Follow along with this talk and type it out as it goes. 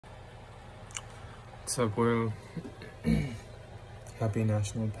What's up, world? Happy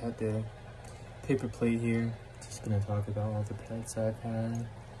National Pet Day. Paper plate here. Just gonna talk about all the pets I've had.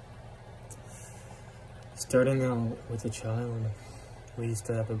 Starting out with a child. We used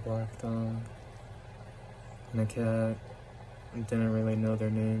to have a black dog and a cat. I didn't really know their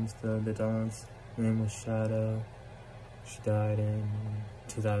names though. The dog's name was Shadow. She died in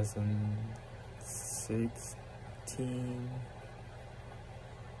 2016.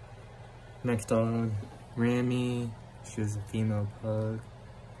 Next dog, Rami. She was a female pug.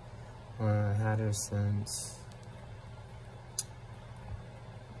 I had her since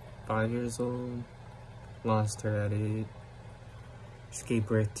 5 years old. Lost her at 8. She gave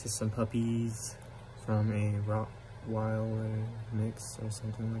birth to some puppies from a Rottweiler mix or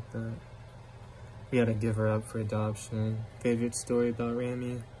something like that. We had to give her up for adoption. Favorite story about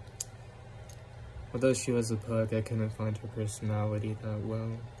Rami? Although she was a pug, I couldn't find her personality that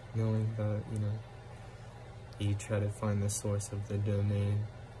well. Knowing that, you try to find the source of the domain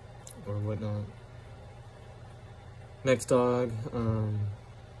or whatnot. Next dog,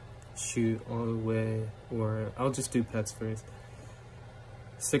 shoot all the way, or I'll just do pets first.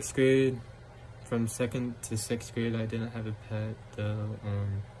 6th grade, from 2nd to 6th grade, I didn't have a pet though.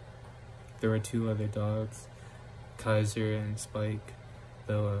 There were 2 other dogs, Kaiser and Spike,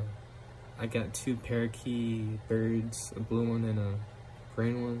 though I got 2 parakeet birds, a blue one and a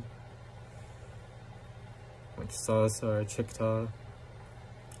green one, like Salsa or Chickasaw.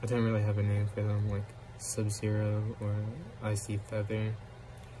 I didn't really have a name for them, like Sub-Zero or Icy Feather.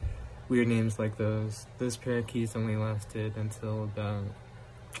 Weird names like those. Those parakeets only lasted until about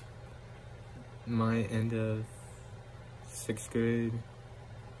my end of 6th grade.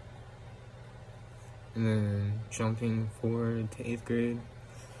 And then jumping forward to 8th grade.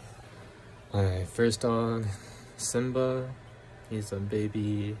 My first dog, Simba. He's a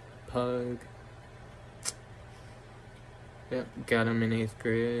baby pug. Yep, got him in 8th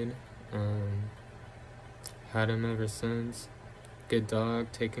grade. Had him ever since. Good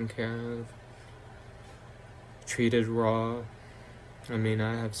dog, taken care of. Treated raw. I mean,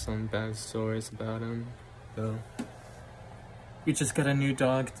 I have some bad stories about him, though. We just got a new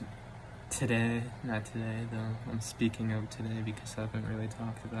dog today. Not today, though. I'm speaking of today because I haven't really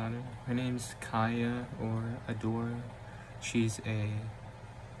talked about her. Her name's Kaya, or Adora. She's a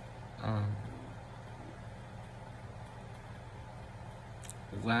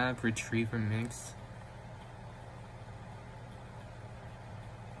lab retriever mix,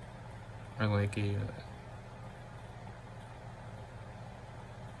 or like a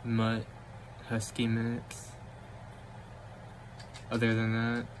mutt husky mix. Other than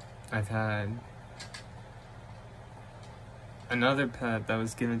that, I've had another pet that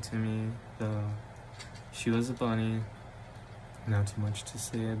was given to me, though. She was a bunny. Not too much to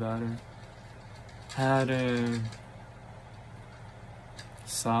say about her. Had her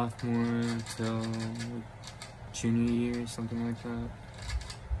sophomore till junior year, something like that.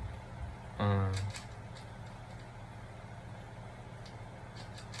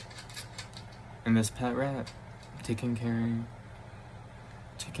 And this pet rat, taking care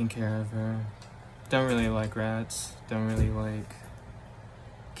of her. Don't really like rats. Don't really like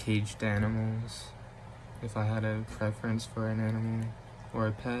caged animals. If I had a preference for an animal or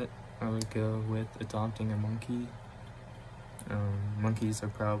a pet, I would go with adopting a monkey. Monkeys are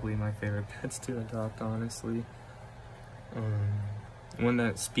probably my favorite pets to adopt, honestly. One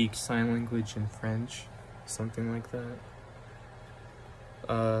that speaks sign language and French, something like that.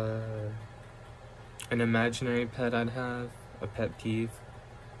 An imaginary pet I'd have, a pet peeve.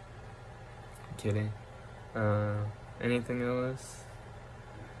 I'm kidding. Anything else?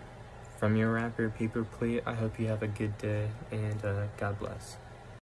 From your rapper, Paper Plate, I hope you have a good day, and God bless.